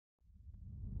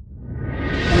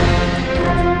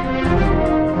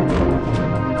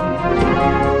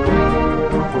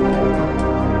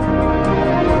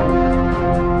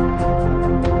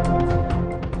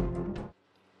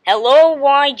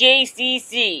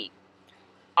JCC.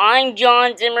 I'm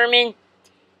John Zimmerman,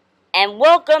 and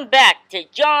welcome back to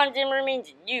John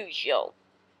Zimmerman's News Show.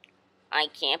 I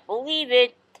can't believe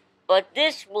it, but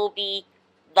this will be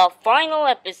the final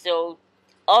episode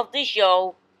of the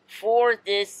show for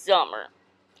this summer.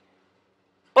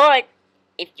 But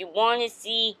if you want to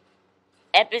see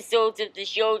episodes of the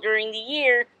show during the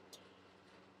year,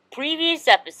 previous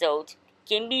episodes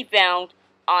can be found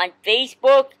on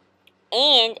Facebook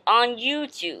and on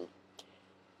YouTube.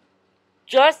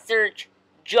 Just search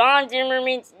John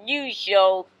Zimmerman's News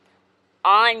Show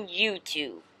on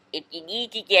YouTube if you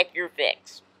need to get your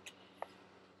fix.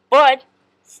 But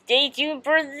stay tuned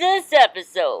for this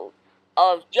episode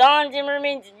of John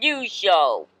Zimmerman's News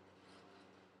Show.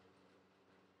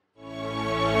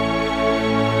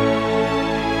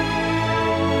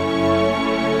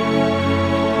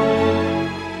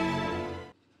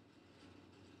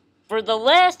 For the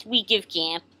last week of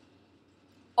camp,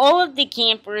 all of the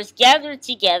campers gathered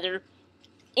together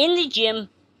in the gym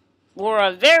for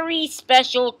a very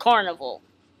special carnival.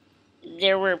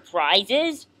 There were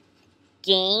prizes,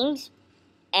 games,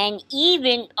 and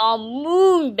even a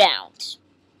moon bounce.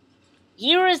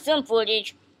 Here is some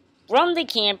footage from the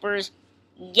campers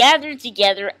gathered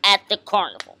together at the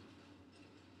carnival.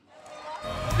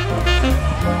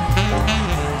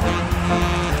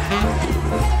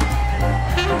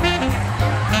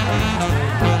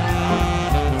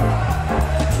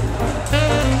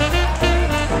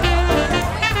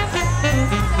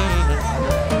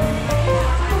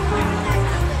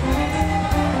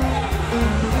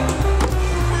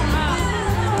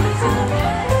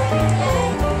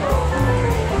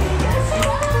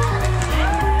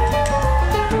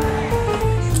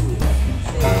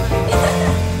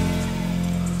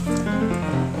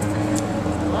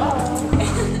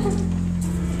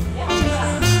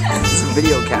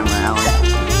 Video camera, Alan.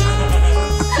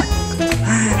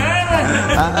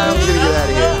 I'm gonna get out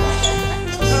of here.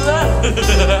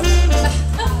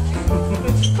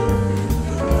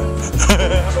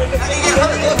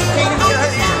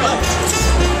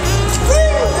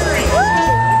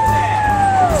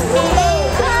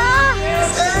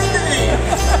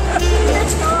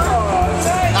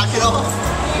 Knock it off.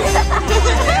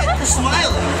 You're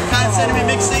smiling. You're kind of sending me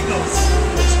mixed signals.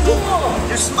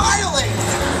 You're smiling.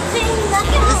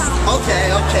 Okay.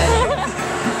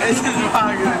 This is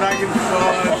back and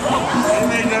forth. It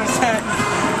made no sense.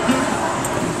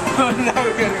 We're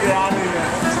never gonna get out of here.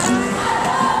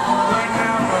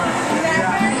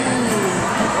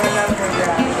 We're never gonna get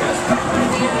out of here.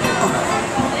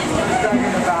 What are you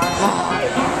talking about?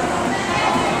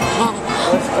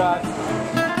 What's that?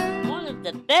 One of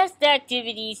the best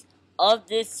activities of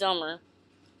this summer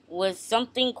was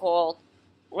something called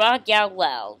Rock Out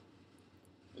Loud.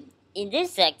 In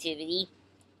this activity,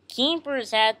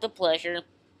 campers had the pleasure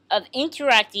of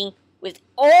interacting with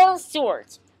all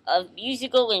sorts of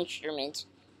musical instruments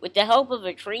with the help of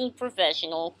a trained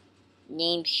professional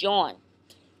named Sean.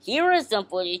 Here is some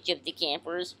footage of the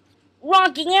campers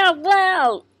rocking out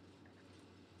loud.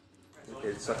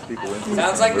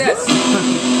 Sounds like this.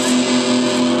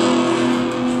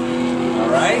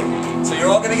 Alright? So you're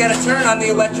all going to get a turn on the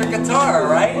electric guitar,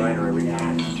 alright?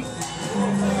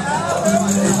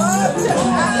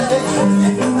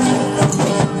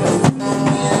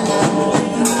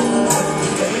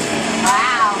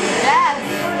 Wow, yes.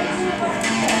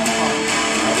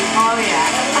 Oh yeah.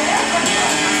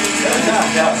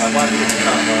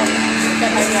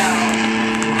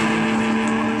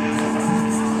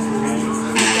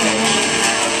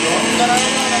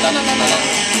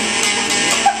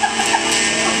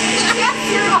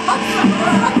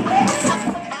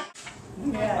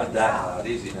 Not that loud,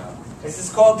 easy now. This is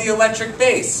called the electric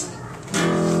bass.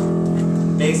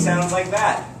 Bass sounds like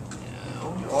that.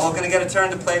 You're all going to get a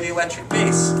turn to play the electric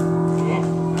bass.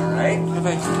 Alright?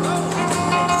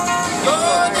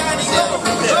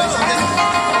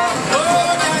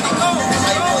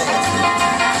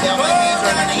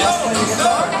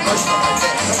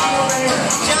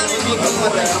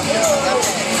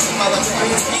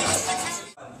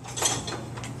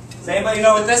 Does anybody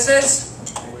know what this is?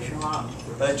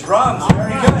 The drums,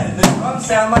 very good. The drums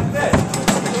sound like this.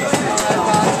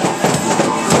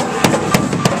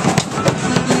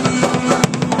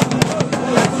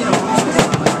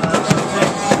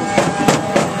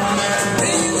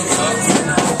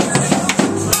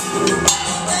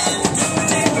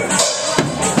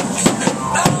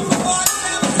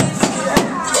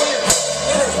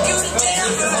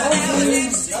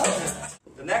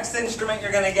 The next instrument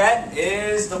you're going to get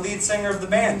is the lead singer of the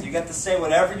band. You get to say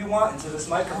whatever you want into this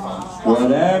microphone.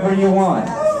 Whatever you want.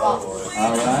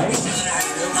 All right?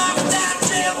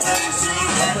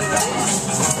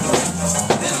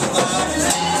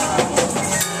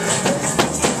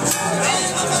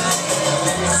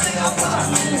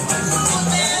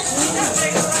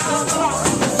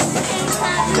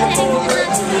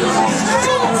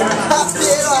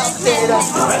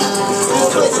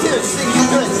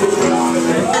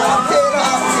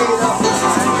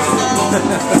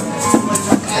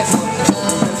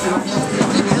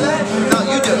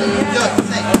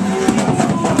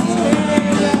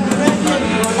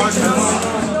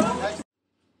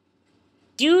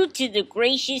 Due to the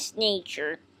gracious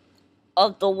nature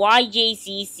of the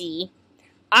YJCC,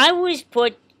 I was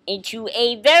put into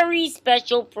a very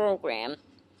special program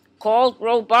called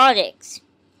robotics.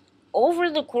 Over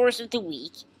the course of the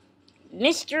week,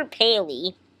 Mr.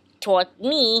 Paley taught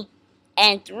me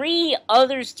and 3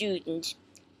 other students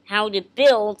how to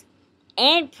build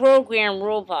and program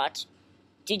robots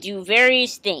to do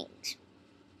various things.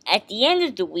 At the end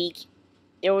of the week,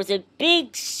 there was a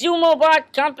big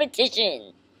sumo-bot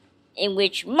competition in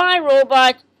which my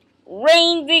robot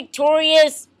reigned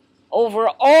victorious over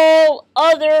all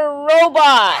other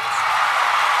robots.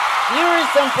 Here is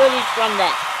some footage from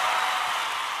that.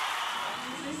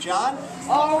 John?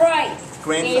 All right,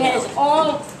 Grand it has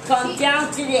all come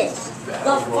down to this.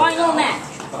 The final match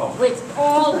with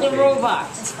all the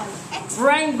robots.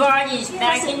 Bren Bot is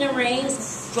back in the ring,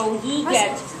 so he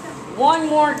gets one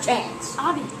more chance.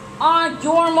 On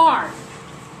your mark,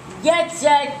 get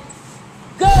set,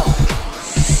 go!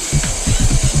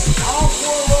 All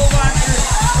 4 robots are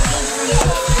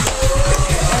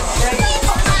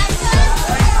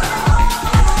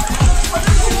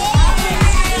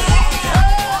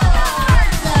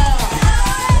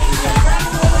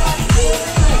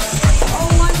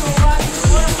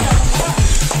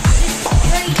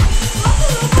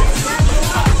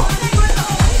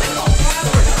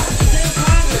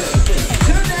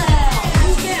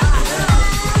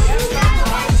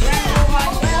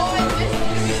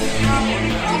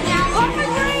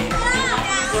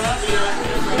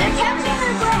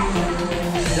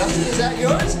Is that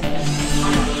yours?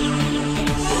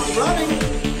 Running.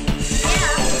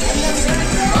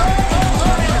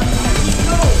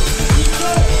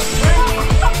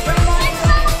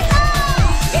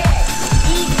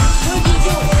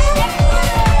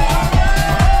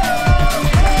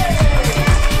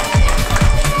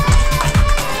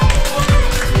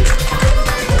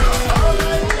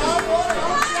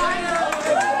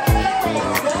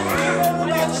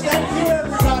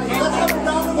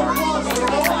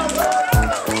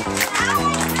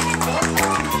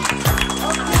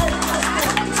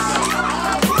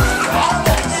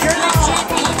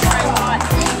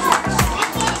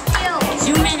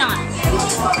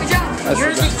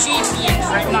 You're the champion,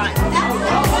 Fred Mott.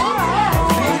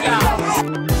 Good job.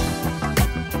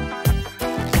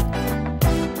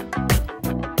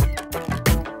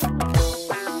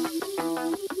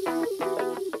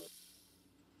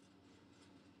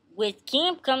 With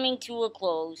camp coming to a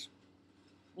close,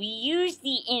 we used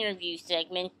the interview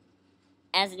segment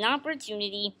as an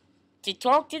opportunity to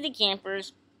talk to the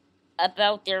campers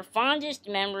about their fondest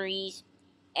memories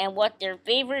and what their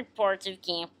favorite parts of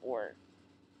camp were.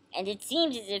 And it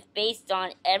seems as if, based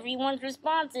on everyone's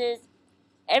responses,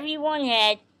 everyone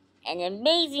had an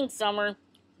amazing summer,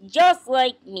 just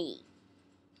like me.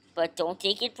 But don't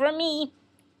take it from me,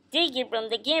 take it from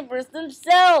the campers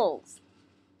themselves.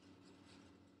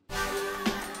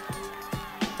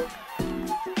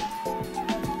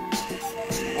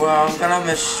 Well, I'm gonna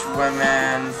miss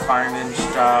swimming, finding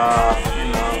stuff, you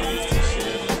know,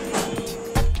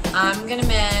 shit. I'm gonna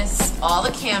miss all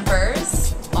the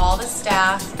campers, all the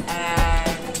staff,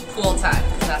 and pool time,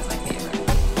 because that's my favorite.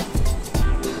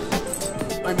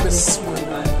 I miss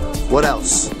swimming. What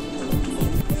else?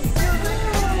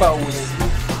 Boating.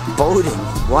 Boating.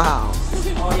 Wow.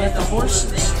 Oh, yeah, the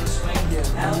horses. Yeah,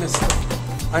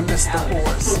 I miss the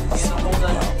horse.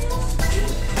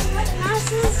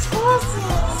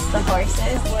 The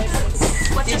horses?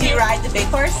 Did you ride the big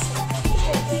horse?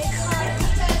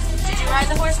 Did you ride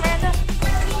the horse, Miranda?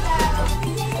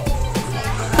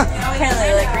 Kind of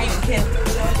like reading kids.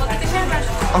 Look at the camera.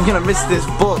 I'm gonna miss this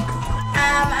book.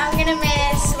 I'm gonna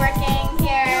miss working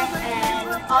here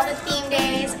and all the theme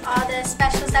days, all the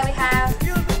specials that we have.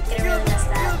 Gonna really miss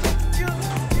that.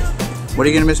 What are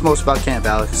you gonna miss most about camp,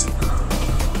 Alex?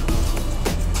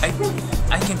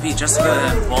 I can be just good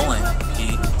at bowling,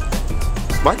 Pete.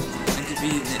 What?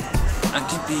 I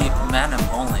can be mad at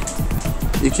bowling.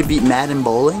 You could beat Madden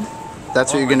bowling?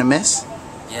 That's what you're gonna miss?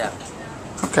 Yeah.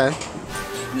 Okay.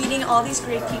 Meeting all these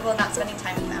great people and not spending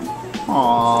time with them.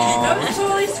 Aww. That was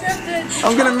totally scripted.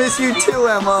 I'm gonna miss you too,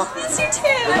 Emma. I miss you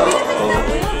too.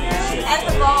 At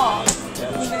the ball.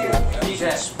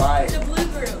 The blue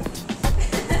group.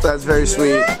 That's very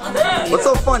sweet. What's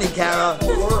so funny, Kara?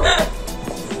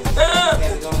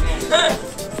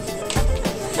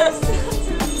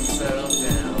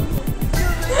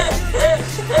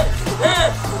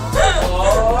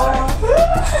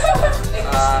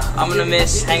 I'm gonna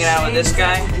miss hanging out with this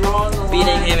guy,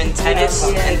 beating him in tennis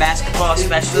and basketball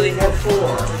especially.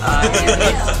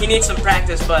 He needs some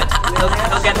practice, but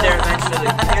he'll get there eventually.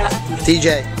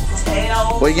 TJ,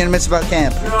 what are you gonna miss about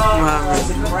camp?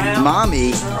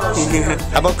 Mommy?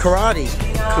 How about karate?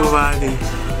 Karate.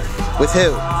 With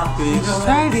who?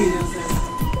 Exciting.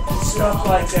 Stuff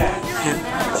like that.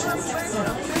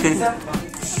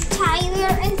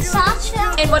 Tyler and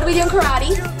Sasha. And what do we do in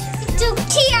karate? Do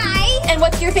TI. And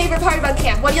what's your favorite part about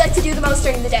camp? What do you like to do the most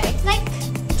during the day? Like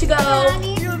to go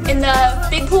karate. In the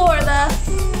big pool or the...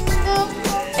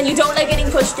 And you don't like getting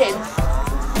pushed in?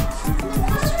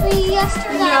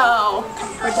 Yesterday. No.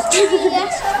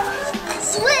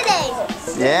 Swimming.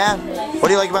 Yeah? What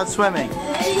do you like about swimming?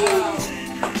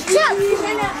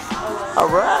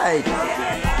 Alright.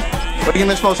 What are you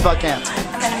gonna miss most about camp?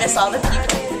 I'm gonna miss all the people.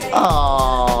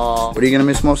 Aww. What are you gonna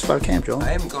miss most about camp, Joel?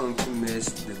 I am going to miss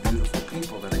the beautiful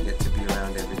people that I get to be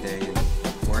around every day and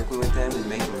working with them and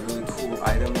making really cool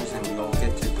items, and we all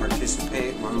get to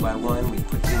participate one by one. We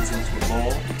put things into a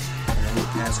bowl and then we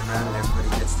pass it around and everybody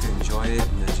gets to enjoy it,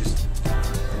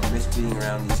 and I miss being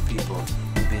around these people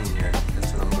and being here.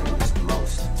 That's what I'm going to miss the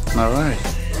most. Alright.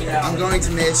 I'm going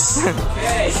to miss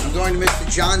the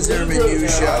John Zimmerman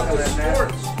news show,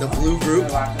 the Blue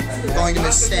Group. I'm going to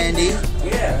miss Sandy.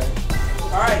 Yeah.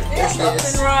 Alright, There she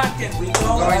is. I'm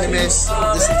going to miss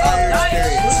this entire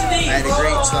experience. I had a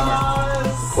great summer.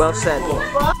 Well said.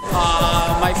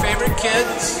 My favorite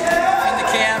kids in the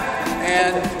camp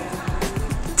and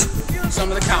some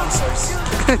of the counselors.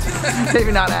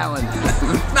 Maybe not Alan.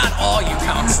 Not all you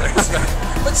counselors,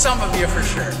 but some of you for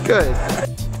sure. Good.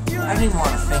 I didn't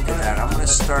want to think of that. I'm going to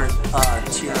start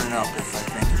tearing up if I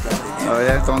think about it. Oh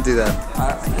yeah? Don't do that.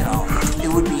 You know, it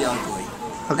would be ugly.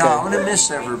 Okay. No, I'm going to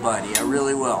miss everybody. I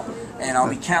really will. And I'll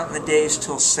be counting the days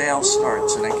till sale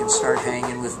starts and I can start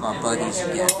hanging with my buddies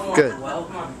again. Good.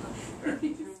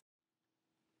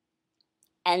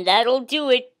 And that'll do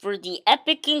it for the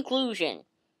epic conclusion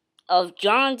of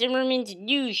John Zimmerman's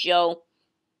news show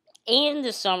and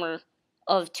the summer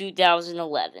of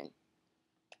 2011.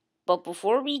 But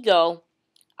before we go,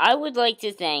 I would like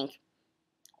to thank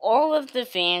all of the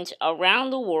fans around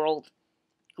the world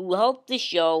who helped the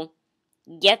show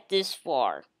get this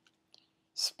far.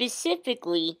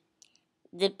 Specifically,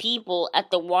 the people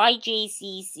at the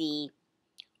YJCC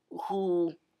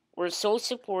who were so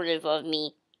supportive of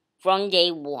me from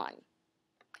day one.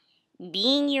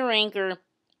 Being your anchor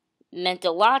meant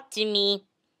a lot to me,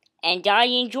 and I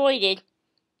enjoyed it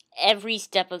every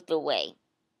step of the way.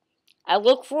 I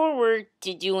look forward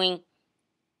to doing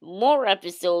more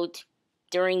episodes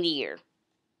during the year.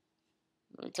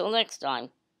 Until next time,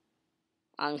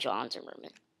 I'm John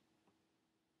Zimmerman.